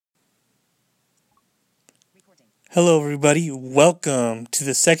Hello, everybody. Welcome to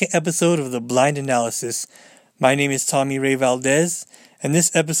the second episode of The Blind Analysis. My name is Tommy Ray Valdez, and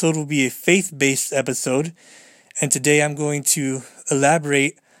this episode will be a faith-based episode. And today I'm going to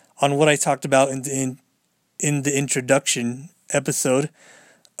elaborate on what I talked about in the introduction episode,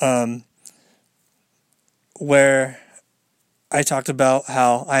 where I talked about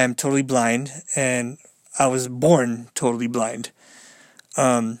how I am totally blind and I was born totally blind.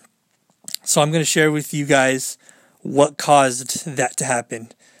 So I'm going to share with you guys what caused that to happen.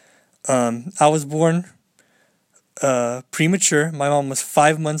 I was born premature. My mom was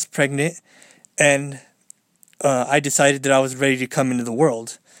 5 months pregnant, and I decided that I was ready to come into the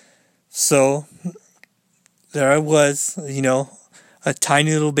world. So there I was, a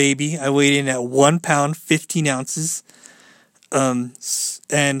tiny little baby. I weighed in at 1 pound, 15 ounces.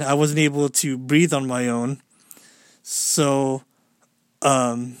 And I wasn't able to breathe on my own. So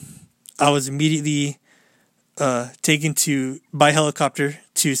I was immediately taken by helicopter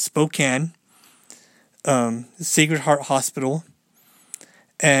to Spokane, Sacred Heart Hospital,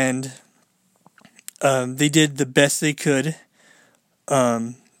 and they did the best they could,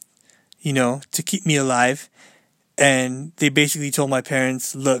 to keep me alive. And they basically told my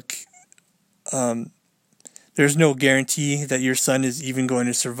parents, look, there's no guarantee that your son is even going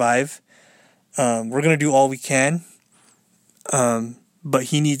to survive. We're going to do all we can, but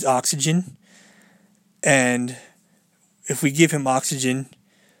he needs oxygen. And if we give him oxygen,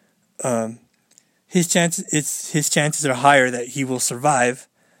 his chances are higher that he will survive.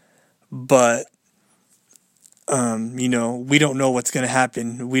 But we don't know what's going to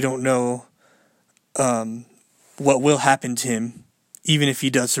happen. We don't know what will happen to him, even if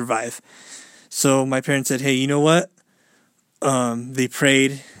he does survive. So my parents said, "Hey, you know what?" They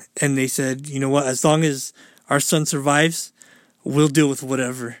prayed and they said, "You know what? As long as our son survives, we'll deal with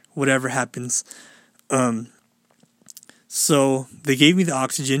whatever happens." So they gave me the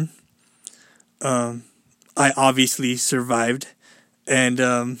oxygen. I obviously survived, and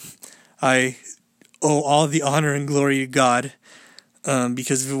I owe all the honor and glory to God,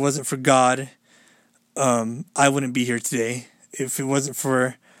 because if it wasn't for God, I wouldn't be here today. If it wasn't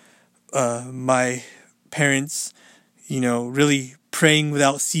for my parents, really praying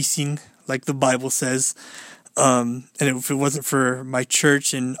without ceasing, like the Bible says, and if it wasn't for my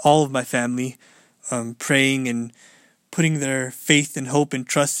church and all of my family, praying and putting their faith and hope and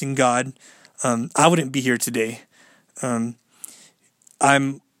trust in God, I wouldn't be here today. I'm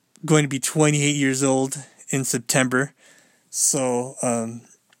going to be 28 years old in September, so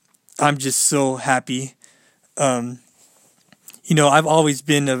I'm just so happy. I've always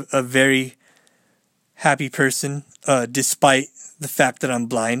been a very happy person, despite the fact that I'm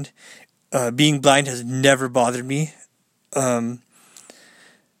blind. Being blind has never bothered me.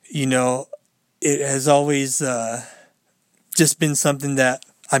 It has always just been something that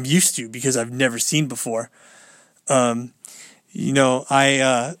I'm used to because I've never seen before. I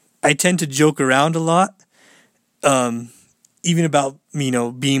tend to joke around a lot, even about,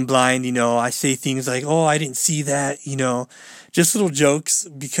 being blind. I say things like, "Oh, I didn't see that," just little jokes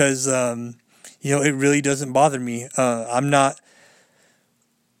because, it really doesn't bother me. I'm not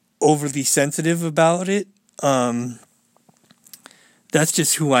overly sensitive about it. That's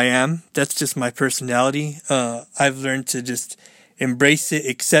just who I am. That's just my personality. I've learned to just embrace it,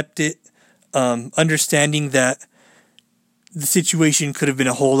 accept it, understanding that the situation could have been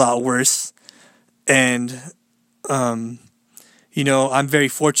a whole lot worse. And, I'm very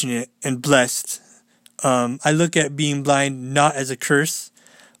fortunate and blessed. I look at being blind not as a curse,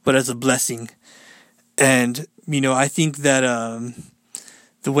 but as a blessing. And, I think that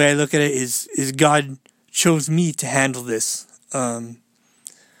the way I look at it is God chose me to handle this.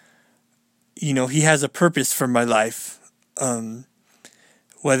 He has a purpose for my life,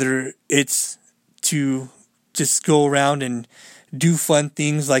 whether it's to just go around and do fun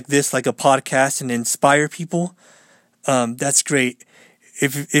things like this, like a podcast, and inspire people. That's great.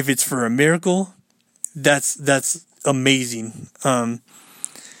 If it's for a miracle, that's amazing. I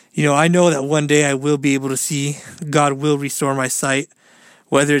know that one day I will be able to see. God will restore my sight,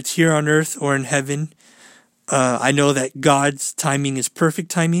 whether it's here on earth or in heaven. I know that God's timing is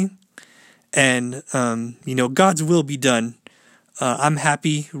perfect timing, and, God's will be done. I'm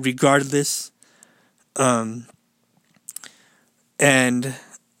happy regardless. And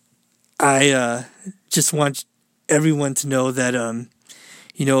I just want everyone to know that,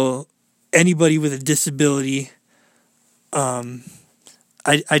 anybody with a disability,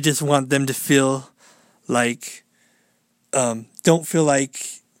 I just want them to feel like, don't feel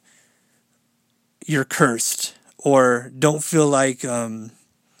like you're cursed, or don't feel like,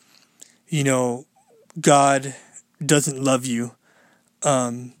 God doesn't love you.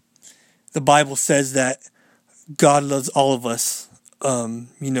 The Bible says that God loves all of us.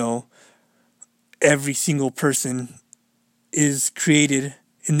 Every single person is created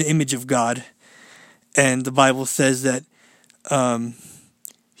in the image of God. And the Bible says that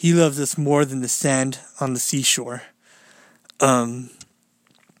He loves us more than the sand on the seashore. I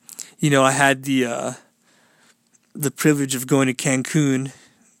had the privilege of going to Cancun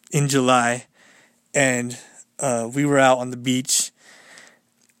in July, and we were out on the beach,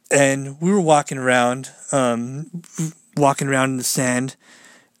 and we were walking around in the sand.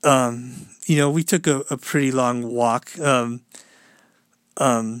 We took a pretty long walk, and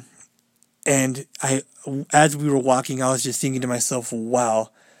as we were walking, I was just thinking to myself, wow,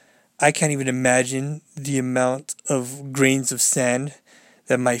 I can't even imagine the amount of grains of sand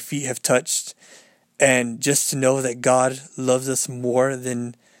that my feet have touched. And just to know that God loves us more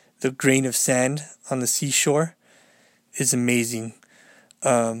than the grain of sand on the seashore is amazing.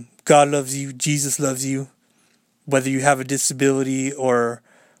 God loves you. Jesus loves you. Whether you have a disability or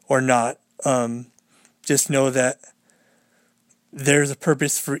not, just know that there's a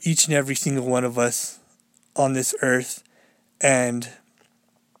purpose for each and every single one of us on this earth, and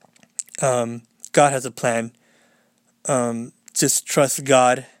God has a plan. Just trust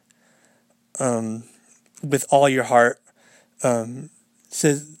God with all your heart.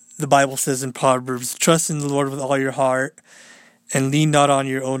 The Bible says in Proverbs, trust in the Lord with all your heart and lean not on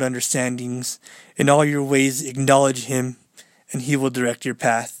your own understandings. In all your ways acknowledge Him, and He will direct your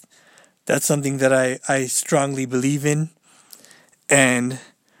path. That's something that I strongly believe in. And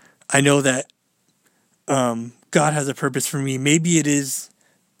I know that God has a purpose for me. Maybe it is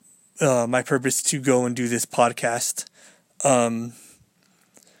my purpose to go and do this podcast.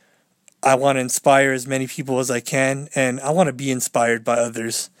 I want to inspire as many people as I can, and I want to be inspired by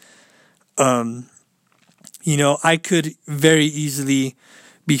others. I could very easily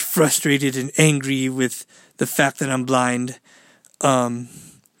be frustrated and angry with the fact that I'm blind, and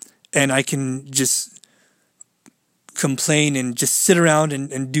I can just complain and just sit around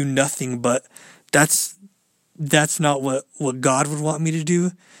and do nothing. But that's not what God would want me to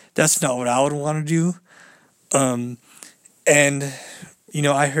do. That's not what I would want to do.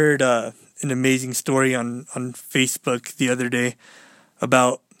 I heard an amazing story on Facebook the other day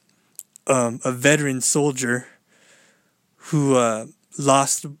about a veteran soldier who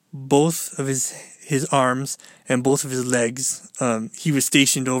lost both of his arms and both of his legs. He was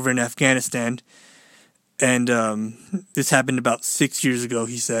stationed over in Afghanistan, and this happened about 6 years ago,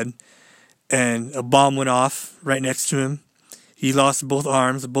 he said. And a bomb went off right next to him. He lost both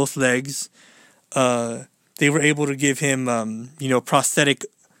arms, both legs. They were able to give him, prosthetic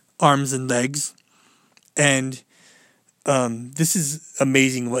arms and legs. And this is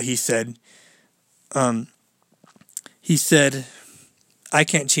amazing what he said. He said, I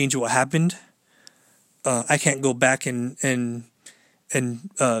can't change what happened. I can't go back and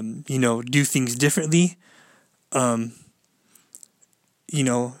do things differently.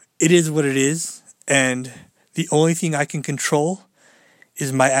 It is what it is. And the only thing I can control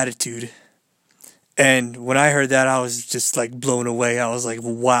is my attitude. And when I heard that, I was just like blown away. I was like,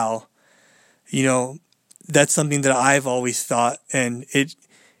 wow, that's something that I've always thought, and it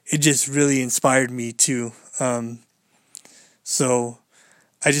just really inspired me too. So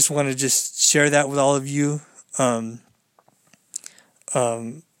I just want to just share that with all of you.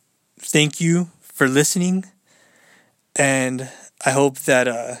 Thank you for listening, and I hope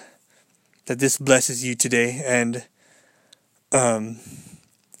that this blesses you today. And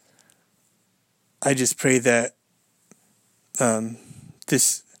I just pray that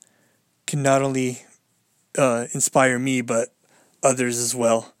this can not only inspire me, but others as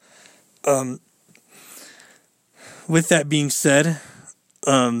well. With that being said,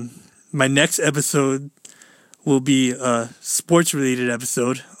 my next episode will be a sports-related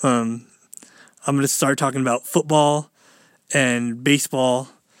episode. I'm going to start talking about football and baseball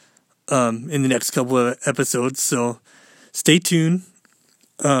in the next couple of episodes, so stay tuned.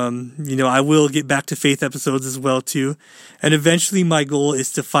 I will get back to faith episodes as well too. And eventually my goal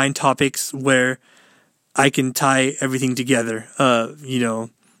is to find topics where I can tie everything together.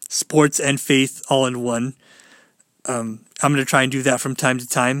 Sports and faith all in one. I'm going to try and do that from time to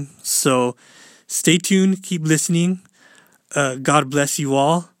time. So stay tuned, keep listening. God bless you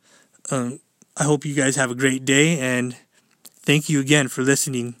all. I hope you guys have a great day, and thank you again for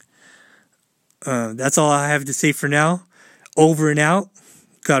listening. That's all I have to say for now. Over and out.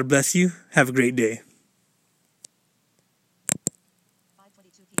 God bless you. Have a great day.